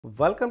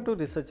Welcome to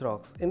Research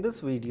Rocks. In this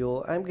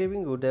video, I am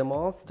giving you a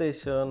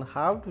demonstration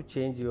how to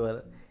change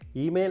your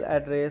email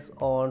address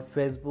on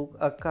Facebook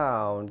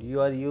account.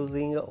 You are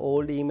using an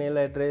old email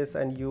address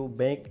and you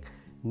make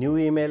new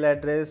email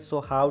address.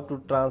 So how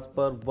to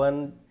transfer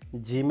one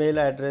Gmail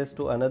address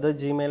to another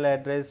Gmail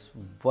address,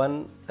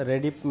 one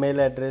Reddit mail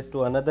address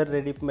to another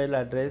Reddit mail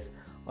address.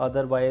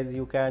 Otherwise,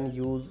 you can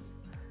use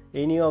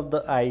any of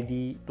the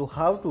ID to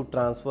how to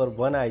transfer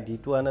one ID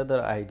to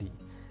another ID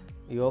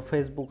your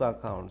Facebook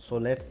account. So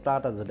let's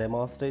start as a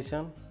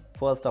demonstration.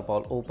 First of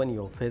all, open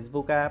your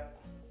Facebook app,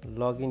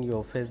 log in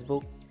your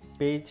Facebook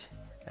page,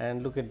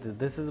 and look at this.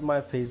 This is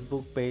my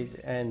Facebook page,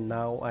 and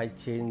now I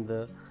change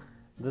this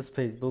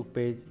Facebook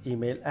page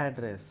email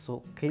address.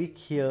 So click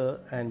here,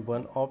 and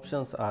one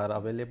options are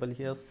available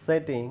here,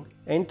 setting.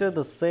 Enter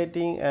the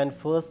setting, and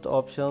first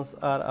options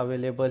are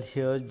available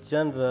here,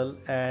 general,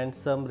 and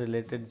some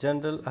related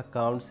general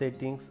account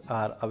settings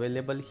are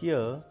available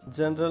here.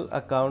 General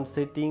account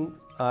settings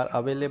are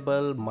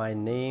available, my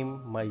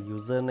name, my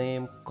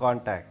username,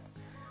 contact.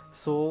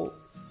 So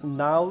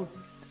now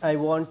I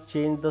want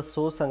change the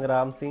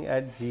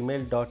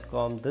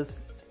sosangram@gmail.com this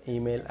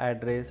email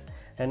address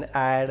and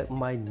add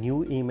my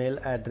new email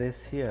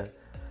address here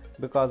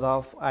because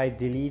of I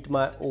delete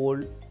my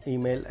old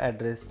email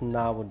address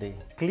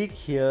nowadays. Click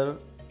here,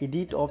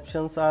 edit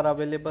options are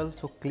available,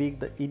 so click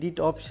the edit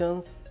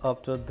options.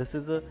 After this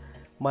is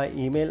my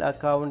email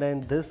account,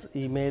 and this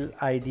email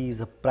ID is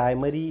a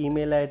primary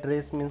email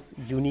address, means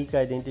unique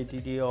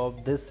identity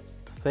of this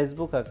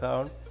Facebook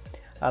account.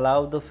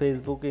 Allow the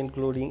Facebook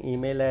including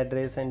email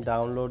address and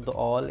download the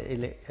all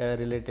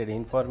related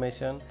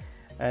information,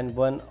 and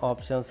one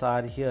options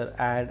are here,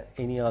 add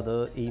any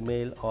other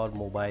email or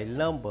mobile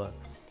number.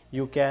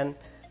 You can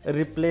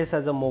replace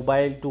as a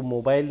mobile to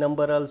mobile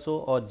number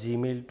also, or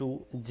Gmail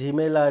to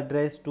Gmail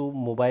address to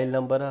mobile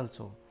number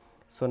also.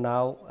 So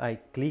now I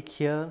click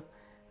here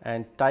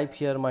and type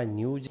here my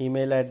new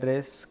email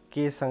address,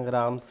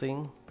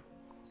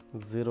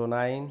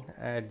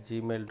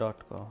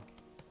 ksangramsingh09@gmail.com,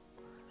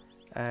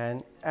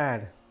 and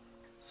add.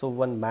 So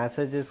one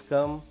message is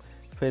come,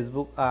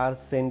 Facebook are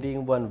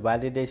sending one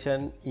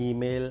validation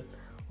email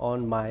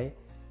on my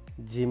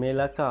Gmail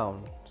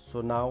account.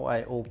 So now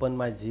I open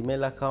my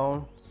Gmail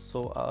account.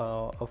 So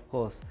of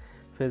course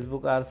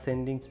Facebook are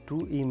sending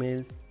two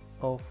emails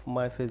of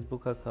my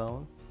Facebook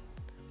account.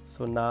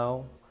 So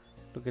now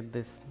look at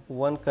this,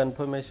 one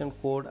confirmation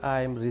code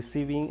I am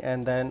receiving,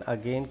 and then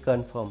again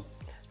confirm.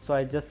 So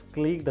I just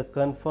click the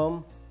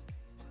confirm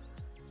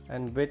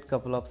and wait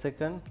couple of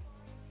seconds.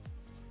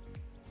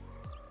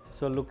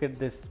 So look at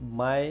this,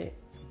 my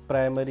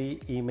primary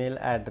email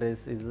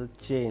address is a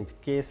change,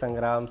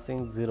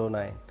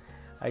 ksangramsingh09.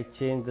 I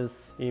change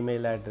this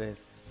email address.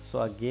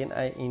 So again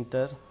I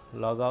enter,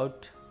 log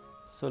out.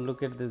 So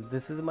look at this,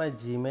 this is my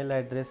Gmail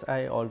address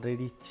I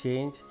already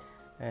changed,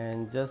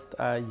 and just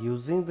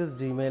using this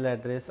Gmail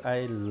address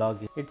I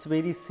log in. It's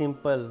very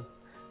simple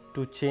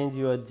to change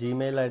your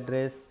Gmail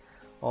address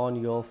on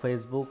your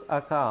Facebook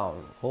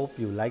account. Hope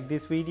you like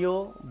this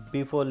video.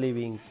 Before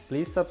leaving,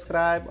 please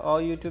subscribe our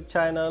YouTube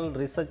channel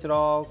Research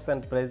Rocks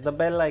and press the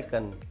bell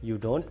icon. You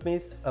don't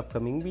miss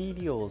upcoming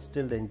videos.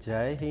 Till then,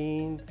 Jai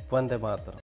Hind, Vande Mataram.